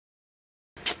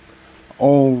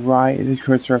Alright, it is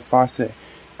Christopher Fawcett,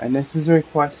 and this is a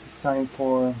request this time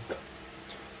for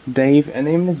Dave, and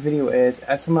the name of this video is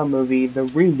SML Movie, The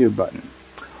Redo Button.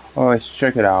 Oh, let's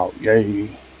check it out. Yay.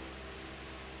 Today,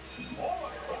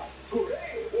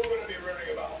 we're going to be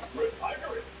learning about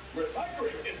recycling.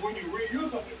 Recycling is when you reuse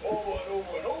something over and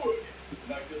over and over again,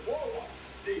 like this water bottle.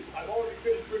 See, I've already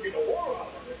finished drinking the water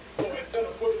out of it, so instead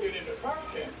of putting it in the trash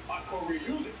can, I could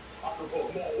reuse it. I could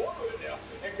put more water in there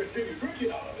and continue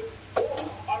drinking out of it.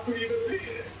 Or I could even pee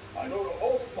in it. I know the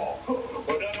hole's small,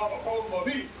 but that's not a problem for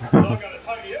me, because I got a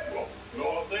tiny envelope. You know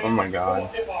what I'm saying? Oh my God.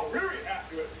 If I really have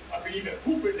to, I could even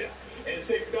poop in there and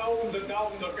save thousands and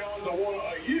thousands of gallons of water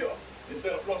a year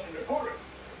instead of flushing the toilet.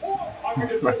 Or I could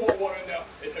just put more water in there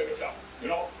and take a shower. You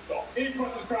know? So, any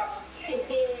questions, Scraps?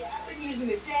 I've been using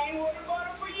the same water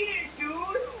bottle for years,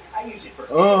 dude. I use it for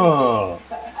Oh.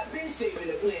 I've been saving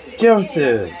the planet.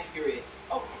 Joseph. Yeah, accurate.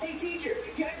 Oh, hey teacher,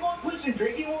 can I go and put some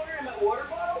drinking water in my water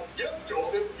bottle? Yes,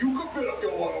 Joseph. You could fill up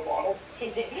your water bottle.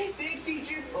 Thanks,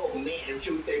 teacher. Oh man, I'm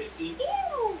so thirsty.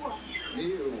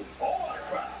 Ew. All right,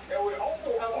 Scraps. And we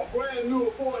also have a brand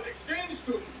new foreign exchange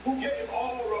student who came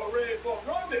all the way from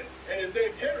London. And his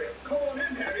name's Harry. Come on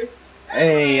in, Harry.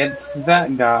 Hey, it's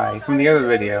that guy from the other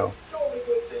video. Jolly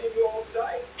good seeing you all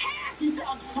today. He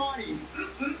sounds funny.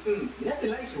 Nothing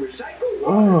like some recycled water.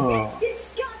 Oh. That's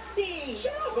disgusting!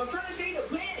 Shut up, I'm trying to save the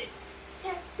planet.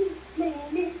 Happy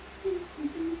planet.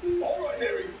 All right,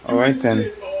 Harry. All right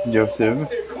then, Joseph.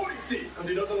 Cody seat, because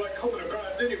he doesn't like coming to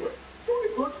class anyway. Very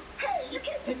good. Hey, you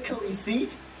can't take Cody's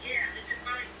seat. Yeah, this is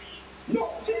my seat. No,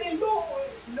 Timmy, no,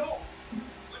 it's not.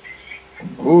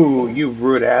 Ooh, you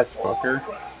rude ass fucker.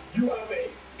 You have a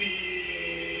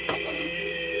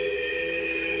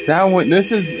That one,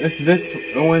 this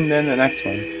one, then the next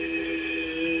one.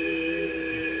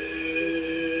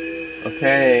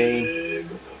 Okay.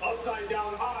 upside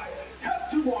down eye. Test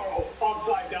tomorrow,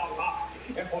 upside down eye.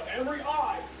 And for every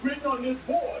eye written on this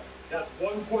board, that's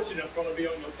one question that's going to be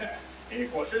on your test. Any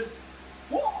questions?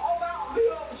 What about the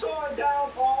upside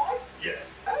down eyes?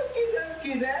 Yes. Okie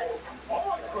dokie then. All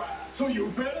right, class. So you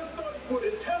better study for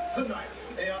this test tonight.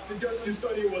 And I suggest you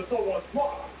study with someone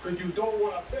smart, because you don't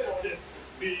want to fail this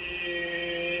big...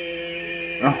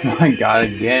 Oh my God,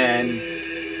 again.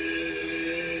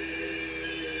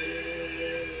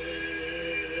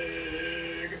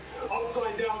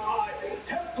 Upside down eye.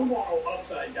 Test tomorrow,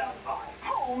 upside down eye.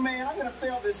 Oh man, I'm gonna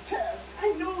fail this test.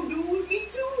 I know, dude. Me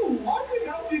too. I can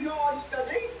help you guys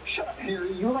study. Shut up,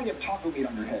 Harry. You look like you have taco meat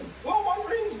on your head. Well, my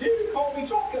friends do call me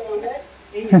Taco Head.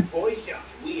 And your voice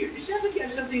sounds weird. It sounds like you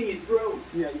have something in your throat.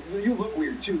 Yeah, you look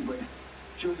weird too, but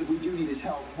Joseph, we do need his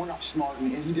help. We're not smart,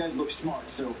 and he does look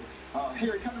smart, so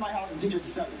Harry, come to my house and teach us to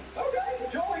study. Okay,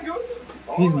 jolly good.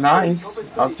 He's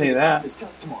nice, I'll say that. This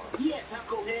test tomorrow. Yeah,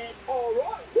 Taco Head. All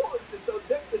right, what is the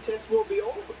subject the test will be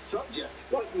on? Subject?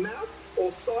 Like math,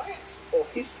 or science, or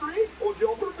history, or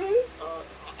geography?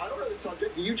 I don't know the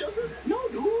subject. Do you, Joseph? No,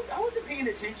 dude. I wasn't paying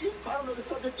attention. I don't know the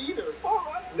subject either. All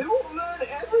right, then we'll learn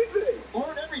everything.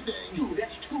 Learn everything. Dude,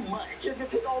 that's too much. It's gonna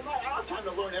take all night. I don't have time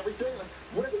to learn everything.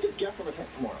 What if we just guess on the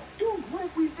test tomorrow? Dude, what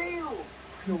if we fail?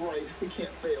 You're right. We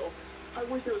can't fail. I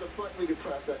wish there was a button we could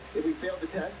press that if we failed the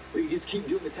test, we could just keep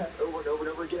doing the test over and over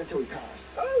and over again until we passed.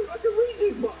 Oh, like a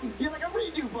redo button. Yeah, like a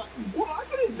redo button. Well, I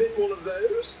can invent one of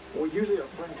those. Well, usually our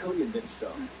friend Cody invents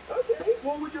stuff. Okay,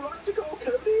 well, would you like to call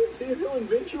Cody and see if he'll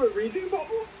invent you a redo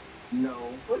button?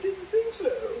 No. I didn't think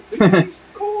so. Because he's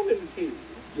calling you.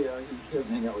 Yeah, he doesn't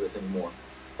hang out with us anymore.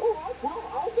 All right, well,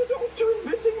 I'll get off to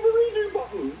inventing the redo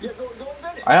button. Yeah, go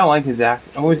invent it. I don't like his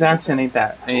accent. Oh, his accent ain't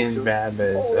that as bad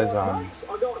as Max,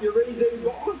 I got your redo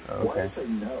button. Why okay. say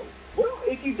no? Well,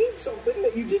 if you did something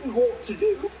that you didn't want to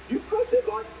do, you press it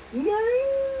like, no,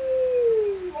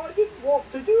 I didn't want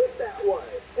to do it that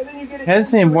way. And then you get a Has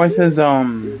the same voice as It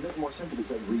would make more sense if it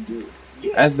said redo.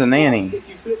 Yes, as the nanny. If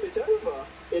you flip it over,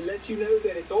 it lets you know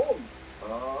that it's on.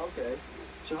 Oh, okay.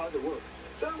 So how does it work?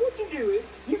 So what you do is,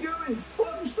 you go and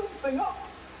throw something up,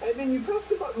 and then you press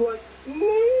the button like, no,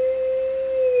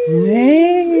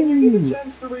 and you get a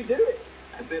chance to redo it.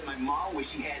 I bet my mom wish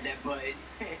she had that button.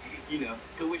 You know,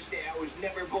 to wish that I was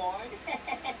never born.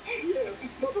 Yes,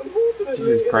 but unfortunately,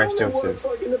 Jesus Christ, it only Joseph. works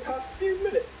like in the past few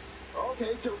minutes.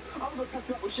 Okay, so I'm gonna test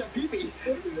it out with Chef Pee-Pee.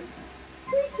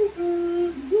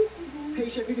 Hey,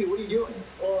 Chef Pee-Pee, what are you doing?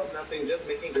 Oh, nothing, just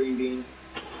making green beans.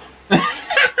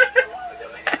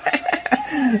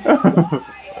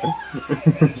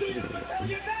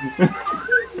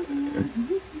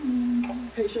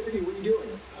 Hey, Chef Pee-Pee, what are you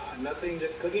doing? Nothing,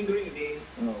 just cooking green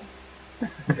beans. Oh. Wait,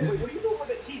 what are you doing with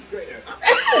a cheese grater?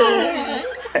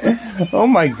 Oh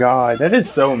my God, that is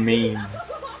so mean.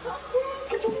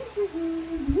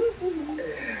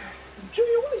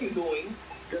 are you doing?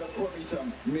 Gonna pour me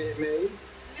some Minute Maid.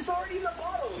 It's already in the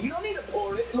bottle. You don't need to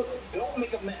pour it. Look, don't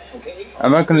make a mess, okay?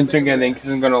 I'm not gonna drink anything because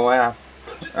I'm gonna laugh.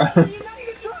 You're not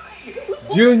even trying.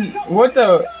 Look, June, what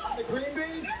the? The green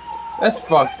bean? That's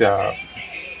fucked up.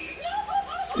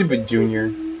 Stupid Junior.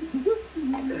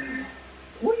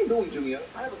 what are you doing, Junior?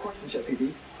 I have a question, Chef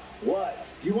Pee-Pee.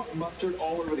 What? Do you want mustard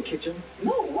all over the kitchen?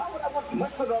 No, why would I want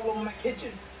mustard all over my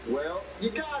kitchen? Well,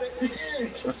 you got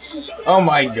it. Oh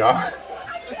my god.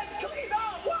 I just cleaned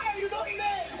up. Why are you doing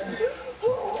this?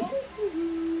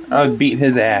 I would beat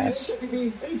his ass. Chef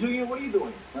Pee-Pee. Hey, Junior, what are you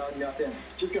doing? Oh, nothing.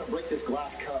 Just gonna break this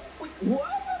glass cup. Wait,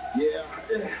 what? Yeah.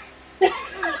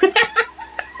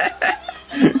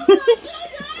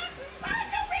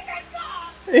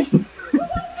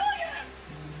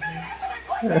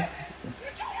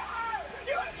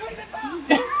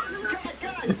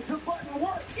 Guys, the button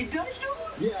works. It does,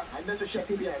 dude? Yeah, I messed with Chef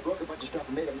Pee-Pee and I broke a bunch of stuff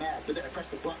and made him mad. But then I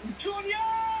pressed the button. Junior!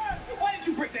 Why did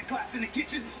you break that glass in the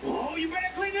kitchen? Oh, you better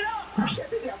clean it up. Chef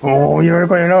Pee-Pee, Oh, you better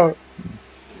clean it up.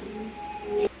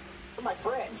 my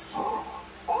friends. Oh,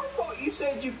 I thought you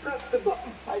said you pressed the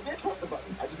button. I did press the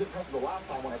button. I just didn't press it the last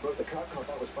time when I broke the cup. I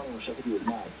thought it was funny when Chef Pee-Pee was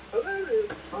mad.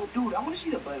 Hilarious. Oh, dude, I want to see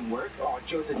the button work. Oh,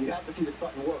 Joseph, you have to see this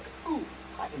button work. Ooh,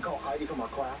 I can call Heidi from our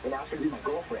class and ask her to be my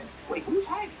girlfriend. Wait, who's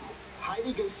Heidi?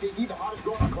 Heidi Gosicki, the hottest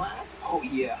girl in our class? Oh,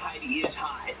 yeah, Heidi is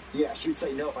hot. Yeah, she would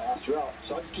say no if I asked her out.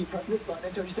 So I just keep pressing this button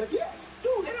until she says yes.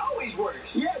 Dude, that always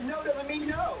works. Yeah, no doesn't mean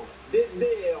no.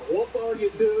 There, what are you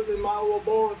doing in my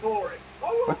laboratory?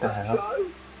 What the hell? So,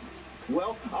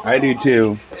 Well, I do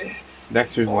too.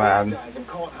 Dexter's All right, loud. guys, I'm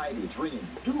calling Heidi. It's ringing.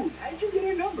 Dude, how did you get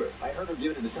her number? I heard her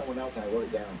give it to someone else and I wrote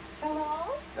it down.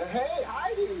 Hello? Hey,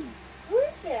 Heidi! Who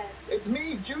is this? It's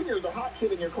me, Junior, the hot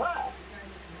kid in your class.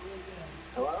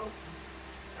 Hello?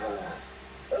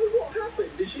 what happened?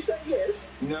 Did she say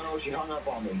yes? No, she hung up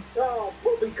on me. Oh,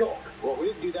 poppycock. Well, we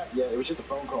didn't do that yet. It was just a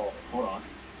phone call. Hold on.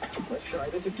 Let's try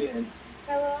this again.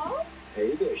 Hello?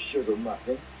 Hey there, sugar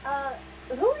muffin.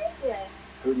 Who is this?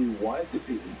 Who do you want it to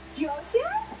be? Joseph?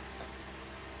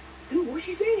 Dude, what's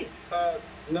she saying?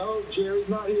 No, Jerry's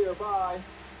not here. Bye.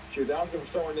 She was asking for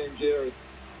someone named Jerry.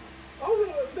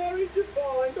 Oh, very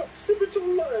defined occipital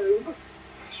lobe.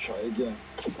 Let's try it again.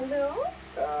 Hello?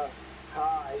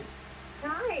 Hi.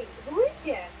 Hi, who is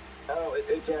this? Oh,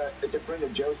 it's a friend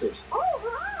of Joseph's. Oh,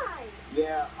 hi!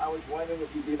 Yeah, I was wondering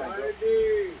if you'd be my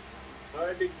girlfriend.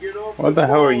 Heidi, get off What the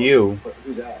hell are you?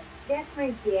 Who's that? That's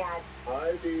my dad.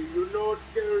 Heidi, you know it's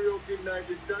karaoke night.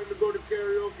 It's time to go to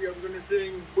karaoke. I'm gonna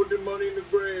sing "Putting Money in the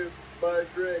Grave" by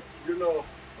Drake. You know,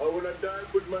 when I die,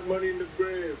 put my money in the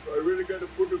grave. I really gotta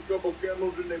put a couple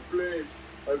camels in their place.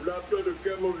 I've lapped other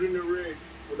camels in the race.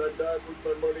 When I die, put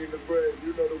my money in the grave.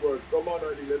 You know the words. Come on,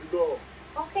 Heidi, let's go.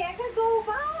 Okay, I gotta go.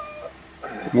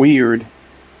 Bye! Weird.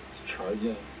 Let's try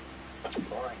again.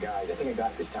 All right, guys, I think I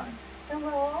got it this time.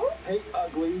 Hello? Hey,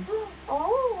 ugly.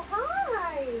 Oh,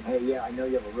 hi! Hey, yeah, I know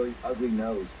you have a really ugly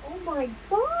nose. Oh my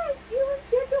gosh, you have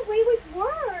such a way with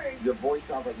words! Your voice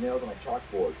sounds like nails on a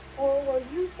chalkboard. Oh, well,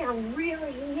 you sound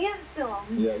really handsome.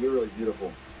 Yeah, you're really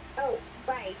beautiful. Oh,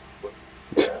 bye.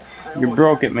 You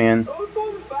broke it, man. Oh,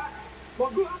 fun fact.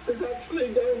 My glasses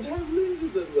actually don't have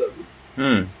lenses in them.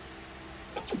 Okay,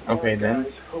 All right, then.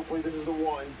 guys, hopefully this is the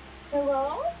one.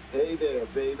 Hello? Hey there,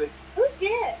 baby. Who's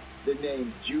this? The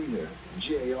name's Junior.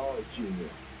 J.R. Junior.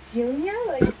 Junior?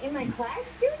 Like in my class,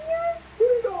 Junior? Put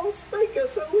it on speaker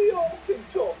so we all can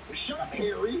talk. Shut up,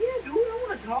 Harry. Yeah, dude, I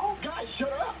want to talk. Guys,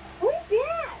 shut up. Who's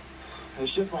that?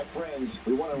 It's just my friends.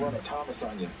 We want to run a Thomas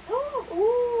on you. Oh,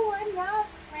 ooh, I love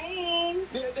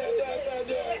trains.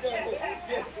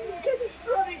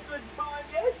 Running good time,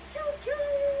 yes? Choo-choo!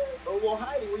 Oh, well,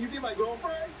 Heidi, will you be my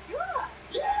girlfriend? Sure.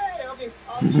 Yay! Okay,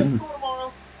 I'll see you at school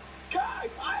tomorrow. Guys,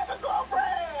 I have a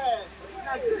girlfriend! You're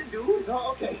not good, dude.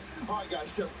 Oh, okay. All right,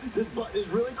 guys, so this button is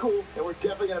really cool, and we're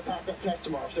definitely going to pass that test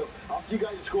tomorrow. So I'll see you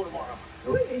guys at school tomorrow.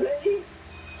 Hey,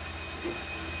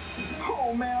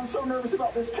 Oh, man, I'm so nervous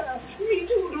about this test. me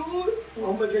too, dude.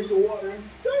 I'm gonna drink some water.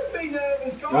 Don't be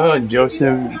nervous, guys. Oh,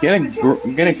 Joseph, get a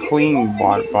clean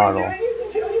bottle. Here,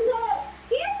 Junior,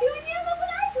 look what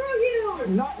I threw you.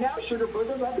 Not now, sugar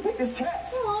bosoms. I have to take this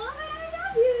test. Aw, but I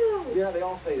love you. Yeah, they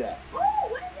all say that. Oh,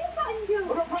 what does this button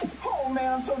do? Oh,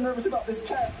 man, I'm so nervous about this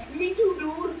test. Me too,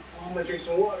 dude. I'm gonna drink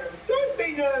some water. Don't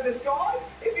be nervous, guys.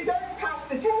 If you don't pass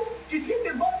the test, just hit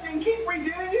the button and keep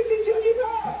redoing it until you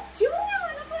pass. Junior,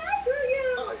 look what I threw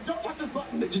you. Don't touch this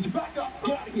button. Just back up.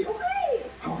 Get out of here. Okay.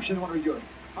 Oh, she doesn't want to redo it.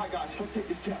 All right, guys, let's take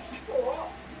this test.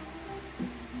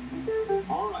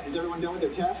 All right, is everyone done with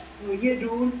their test? Oh, yeah,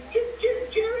 dude.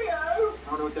 Cheerio. I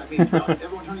don't know what that means. All right,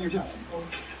 everyone turn in your test.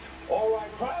 All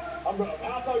right, class, I'm gonna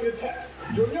pass out your test.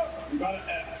 Junior, you got an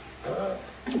F.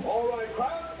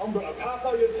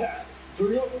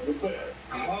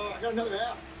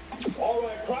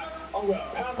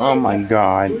 Oh my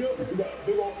god. Junior, you got a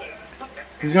big old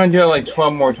F. He's gonna do it like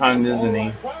 12 more times, isn't he? All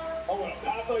right, class, I'm gonna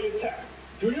pass out your test.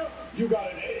 Junior, you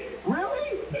got an A.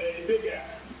 Really? A big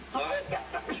F.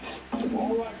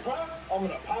 All right, class, I'm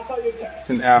gonna pass out your test. It's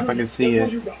an F, I Junior, can see guess it.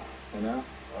 what you got? An F?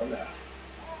 An F.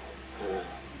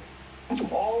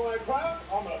 All right, class,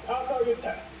 I'm gonna pass out your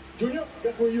test. Junior,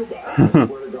 guess what you got? I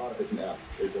swear to God, if it's an F,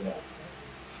 it's an F.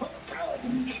 All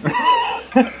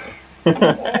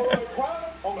right,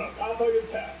 class, I'm gonna pass out your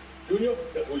test. Junior,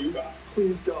 guess what you got?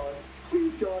 Please, God,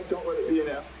 don't let it be an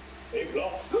F. A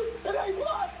plus. An A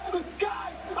plus!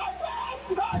 Guys, I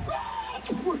passed! I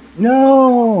passed!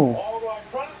 No! All right,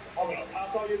 class, I'm gonna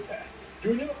pass out your test.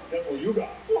 Junior, guess what you got?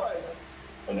 What?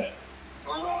 An F.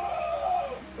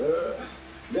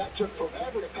 That took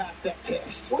forever to pass that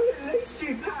test. What did an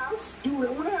HT pass? Dude,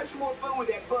 I want to have some more fun with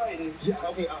that button. Yeah,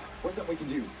 okay, what's something we can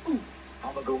do?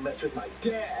 I'm gonna go mess with my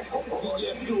dad.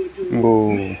 Yeah. Do it. Whoa.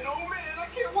 Man, oh man, I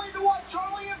can't wait to watch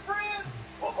Charlie and Friends.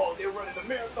 Oh, they're running a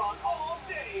marathon all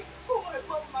day. Oh, I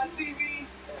love my TV.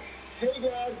 Hey,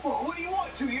 Dad. Oh, what do you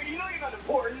want, Junior? You know you're not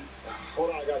important. Hold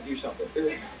on, I gotta do something.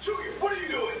 Junior, what are you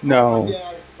doing? No.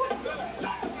 Dad.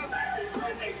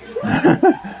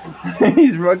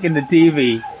 He's rocking the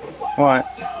TV. What?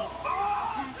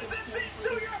 That's it,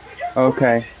 Junior.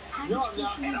 Okay. No,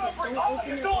 And I'll bring all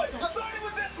your toys. Starting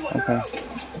with this one. Okay.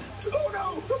 Oh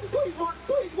no! Please work!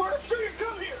 Please work! Junior,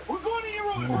 come here. We're going in your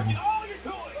room and working all your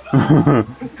toys.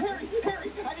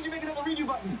 Harry, I need to make another redo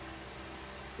button.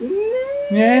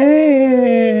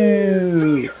 Yay!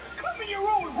 Junior, come in your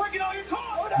room. We're breaking all your toys.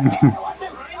 Right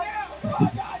now. Oh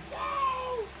my God, no!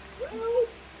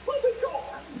 Well, let me go.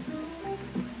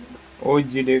 What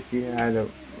would you do if you had a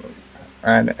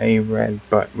red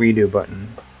redo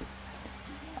button?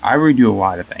 I redo a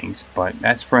lot of things, but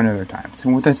that's for another time.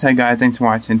 So with that said, guys, thanks for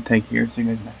watching. Take care. See you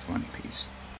guys next one. Peace.